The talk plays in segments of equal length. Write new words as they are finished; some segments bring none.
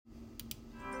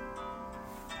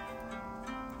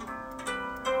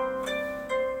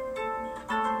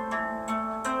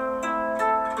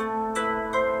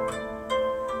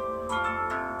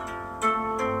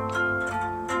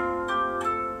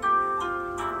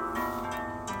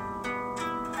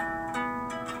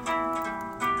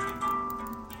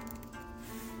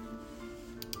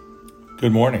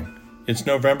Good morning. It's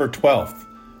November 12th,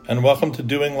 and welcome to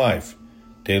Doing Life,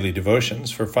 daily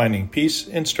devotions for finding peace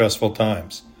in stressful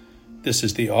times. This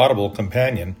is the audible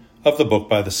companion of the book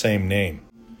by the same name.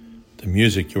 The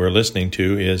music you are listening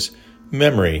to is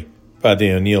Memory by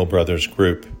the O'Neill Brothers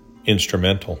Group,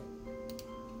 instrumental.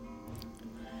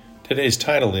 Today's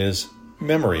title is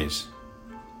Memories.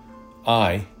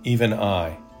 I, even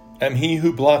I, am he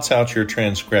who blots out your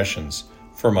transgressions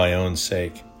for my own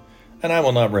sake, and I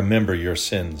will not remember your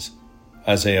sins.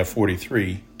 Isaiah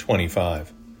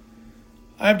 43:25.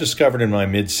 I have discovered in my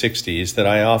mid-60s that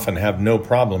I often have no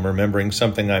problem remembering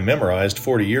something I memorized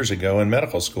 40 years ago in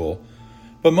medical school,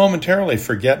 but momentarily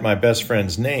forget my best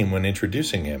friend's name when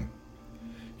introducing him.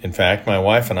 In fact, my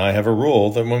wife and I have a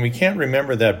rule that when we can't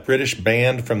remember that British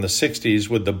band from the 60s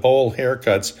with the bowl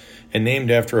haircuts and named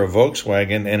after a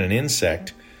Volkswagen and an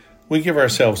insect, we give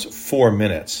ourselves 4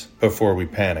 minutes before we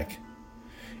panic.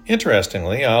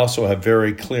 Interestingly, I also have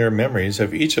very clear memories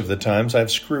of each of the times I've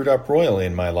screwed up royally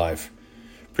in my life.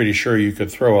 Pretty sure you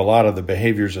could throw a lot of the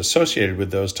behaviors associated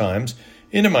with those times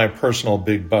into my personal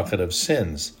big bucket of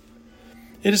sins.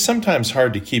 It is sometimes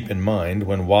hard to keep in mind,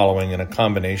 when wallowing in a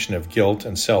combination of guilt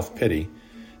and self-pity,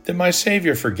 that my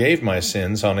Savior forgave my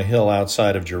sins on a hill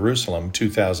outside of Jerusalem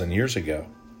 2,000 years ago.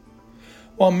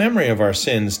 While memory of our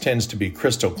sins tends to be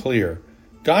crystal clear,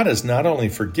 God has not only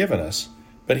forgiven us,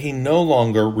 but He no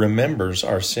longer remembers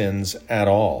our sins at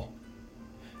all.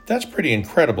 That's pretty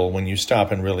incredible when you stop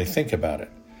and really think about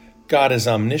it. God is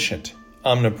omniscient,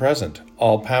 omnipresent,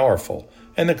 all-powerful,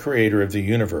 and the creator of the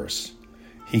universe.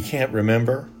 He can't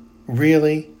remember?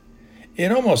 Really?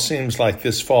 It almost seems like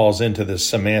this falls into the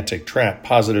semantic trap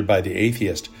posited by the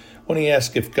atheist when he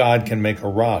asks if God can make a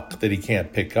rock that he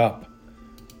can't pick up.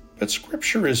 But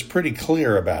Scripture is pretty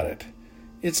clear about it.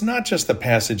 It's not just the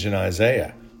passage in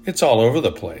Isaiah. It's all over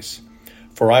the place.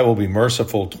 For I will be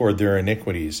merciful toward their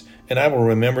iniquities, and I will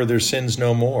remember their sins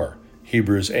no more.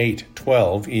 Hebrews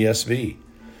 8:12 ESV.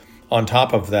 On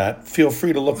top of that, feel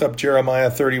free to look up Jeremiah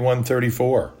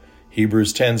 31:34,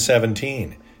 Hebrews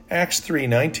 10:17, Acts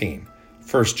 3:19,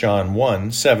 1 John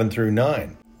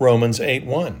 1:7-9, Romans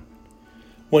 8:1.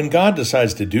 When God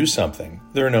decides to do something,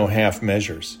 there are no half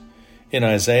measures. In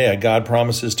Isaiah, God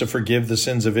promises to forgive the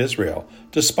sins of Israel,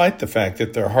 despite the fact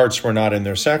that their hearts were not in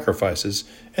their sacrifices,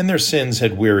 and their sins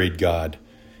had wearied God.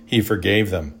 He forgave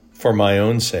them, for my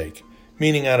own sake,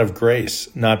 meaning out of grace,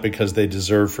 not because they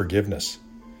deserve forgiveness.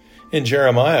 In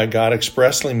Jeremiah, God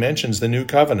expressly mentions the new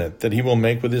covenant that He will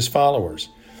make with His followers,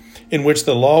 in which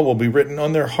the law will be written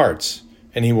on their hearts,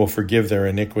 and He will forgive their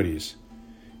iniquities.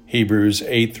 Hebrews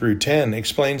 8-10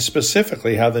 explains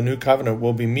specifically how the new covenant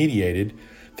will be mediated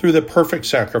through the perfect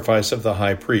sacrifice of the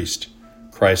high priest,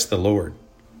 Christ the Lord.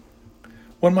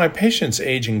 When my patients'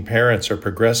 aging parents are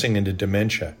progressing into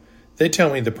dementia, they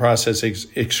tell me the process is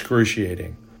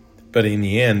excruciating. But in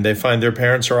the end, they find their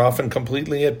parents are often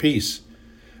completely at peace,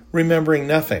 remembering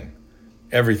nothing.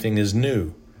 Everything is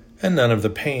new, and none of the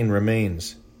pain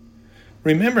remains.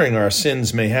 Remembering our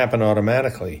sins may happen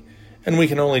automatically, and we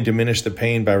can only diminish the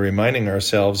pain by reminding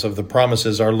ourselves of the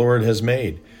promises our Lord has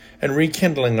made and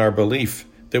rekindling our belief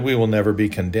that we will never be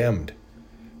condemned.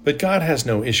 But God has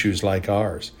no issues like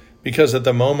ours, because at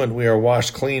the moment we are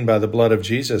washed clean by the blood of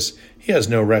Jesus, He has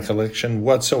no recollection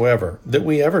whatsoever that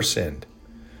we ever sinned.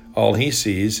 All He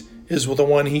sees is the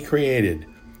one He created,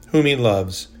 whom He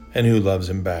loves and who loves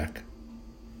Him back.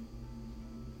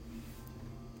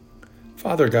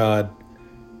 Father God,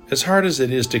 as hard as it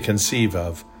is to conceive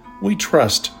of, we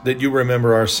trust that You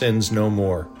remember our sins no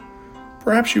more.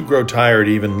 Perhaps You grow tired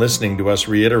even listening to us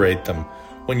reiterate them,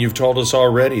 when You've told us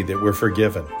already that we're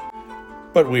forgiven.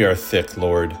 But we are thick,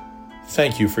 Lord.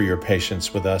 Thank You for Your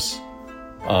patience with us.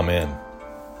 Amen.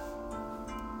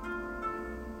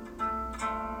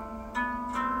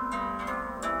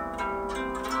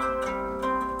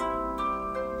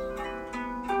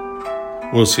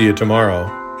 We'll see you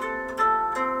tomorrow